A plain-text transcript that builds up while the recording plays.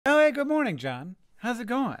Hey, good morning, John. How's it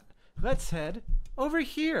going? Let's head over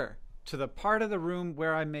here to the part of the room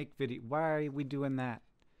where I make video. Why are we doing that?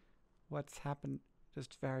 What's happened?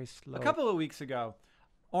 Just very slow. A couple of weeks ago,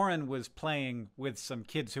 Oren was playing with some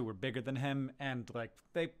kids who were bigger than him, and like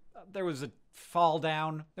there was a fall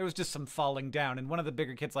down. There was just some falling down, and one of the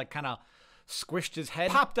bigger kids like kind of squished his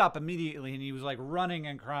head, popped up immediately, and he was like running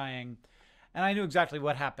and crying. And I knew exactly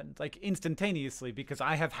what happened, like instantaneously, because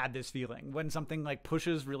I have had this feeling. When something like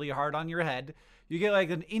pushes really hard on your head, you get like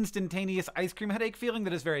an instantaneous ice cream headache feeling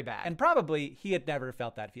that is very bad. And probably he had never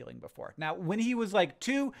felt that feeling before. Now, when he was like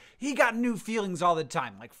 2, he got new feelings all the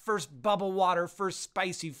time. Like first bubble water, first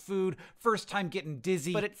spicy food, first time getting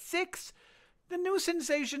dizzy. But at 6, the new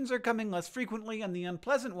sensations are coming less frequently and the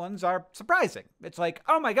unpleasant ones are surprising. It's like,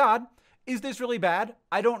 oh my God, is this really bad?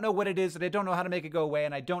 I don't know what it is, and I don't know how to make it go away,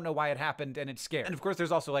 and I don't know why it happened, and it's scary. And of course,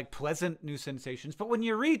 there's also like pleasant new sensations, but when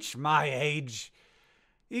you reach my age,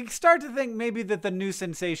 you start to think maybe that the new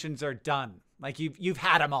sensations are done. Like you've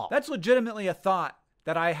had them all. That's legitimately a thought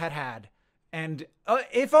that I had. And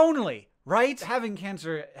if only, right? Having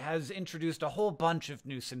cancer has introduced a whole bunch of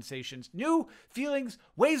new sensations, new feelings,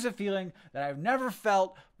 ways of feeling that I've never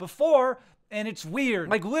felt before, and it's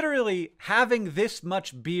weird. Like literally having this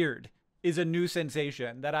much beard is a new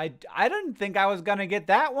sensation that I didn't think I was gonna get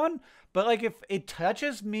that one, but like if it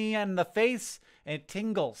touches me on the face, it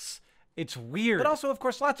tingles. It's weird. But also, of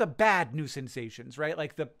course, lots of bad new sensations, right?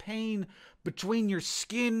 Like the pain between your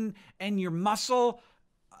skin and your muscle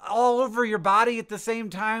all over your body at the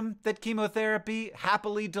same time that chemotherapy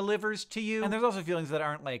happily delivers to you. And there's also feelings that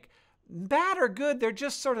aren't like bad or good. They're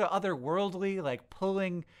just sort of otherworldly, like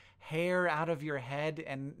pulling hair out of your head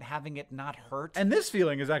and having it not hurt. And this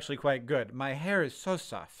feeling is actually quite good. My hair is so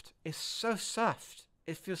soft. It's so soft.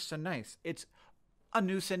 It feels so nice. It's a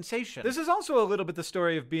new sensation. This is also a little bit the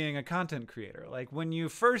story of being a content creator. Like when you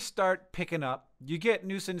first start picking up, you get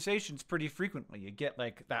new sensations pretty frequently. You get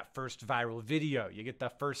like that first viral video. You get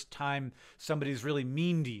the first time somebody's really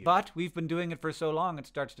mean to you. But we've been doing it for so long, it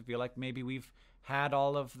starts to feel like maybe we've had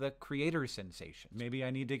all of the creator sensation. Maybe I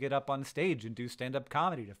need to get up on stage and do stand-up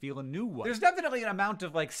comedy to feel a new one. There's definitely an amount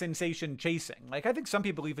of like sensation chasing. Like I think some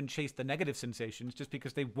people even chase the negative sensations just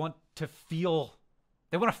because they want to feel.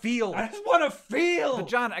 They want to feel. I just want to feel. But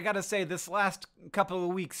John, I gotta say, this last couple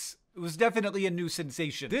of weeks was definitely a new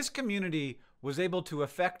sensation. This community was able to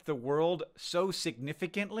affect the world so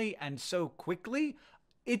significantly and so quickly.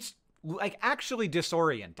 It's like actually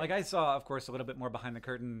disorienting. Like I saw, of course, a little bit more behind the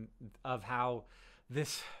curtain of how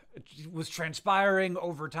this was transpiring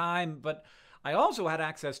over time, but I also had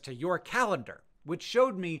access to your calendar, which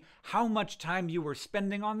showed me how much time you were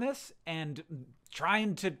spending on this and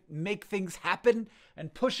trying to make things happen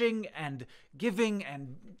and pushing and giving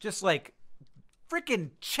and just like freaking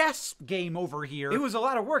chess game over here. It was a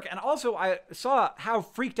lot of work. And also I saw how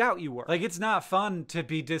freaked out you were. Like it's not fun to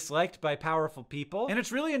be disliked by powerful people. And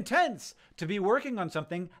it's really intense to be working on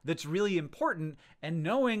something that's really important and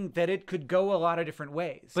knowing that it could go a lot of different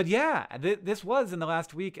ways. But yeah, this was in the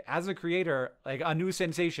last week as a creator, like a new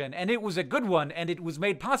sensation, and it was a good one. And it was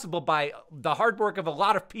made possible by the hard work of a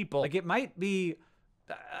lot of people. Like it might be,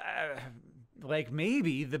 like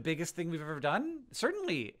maybe the biggest thing we've ever done,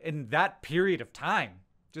 certainly in that period of time.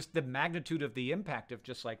 Just the magnitude of the impact of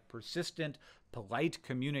just like persistent, polite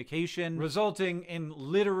communication resulting in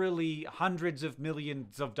literally hundreds of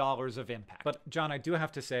millions of dollars of impact. But John, I do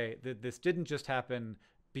have to say that this didn't just happen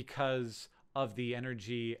because of the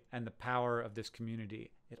energy and the power of this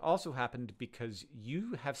community. It also happened because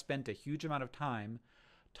you have spent a huge amount of time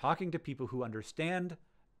talking to people who understand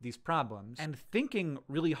these problems and thinking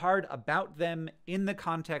really hard about them in the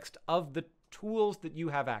context of the tools that you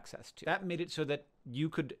have access to. That made it so that you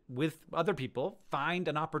could, with other people, find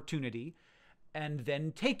an opportunity and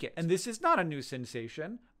then take it. And this is not a new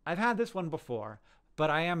sensation. I've had this one before, but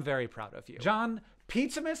I am very proud of you. John,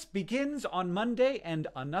 Pizzamas begins on Monday, and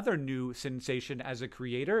another new sensation as a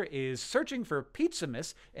creator is searching for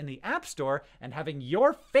Pizzamas in the App Store and having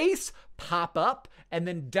your face pop up and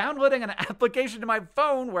then downloading an application to my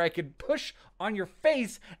phone where I could push on your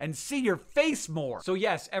face and see your face more. So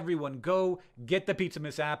yes, everyone go get the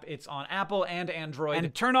Pizzamas app. It's on Apple and Android.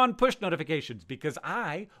 And turn on push notifications because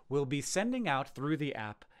I will be sending out through the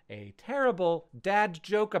app a terrible dad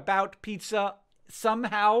joke about pizza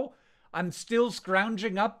somehow I'm still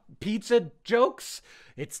scrounging up pizza jokes.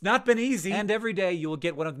 It's not been easy. And every day you will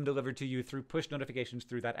get one of them delivered to you through push notifications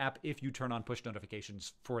through that app if you turn on push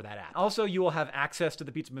notifications for that app. Also, you will have access to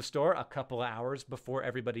the Pizzamas store a couple of hours before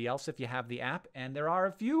everybody else if you have the app. And there are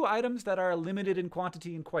a few items that are limited in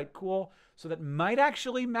quantity and quite cool, so that might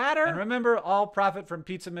actually matter. And remember, all profit from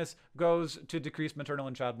Pizzamas goes to decrease maternal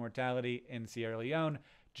and child mortality in Sierra Leone.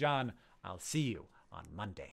 John, I'll see you on Monday.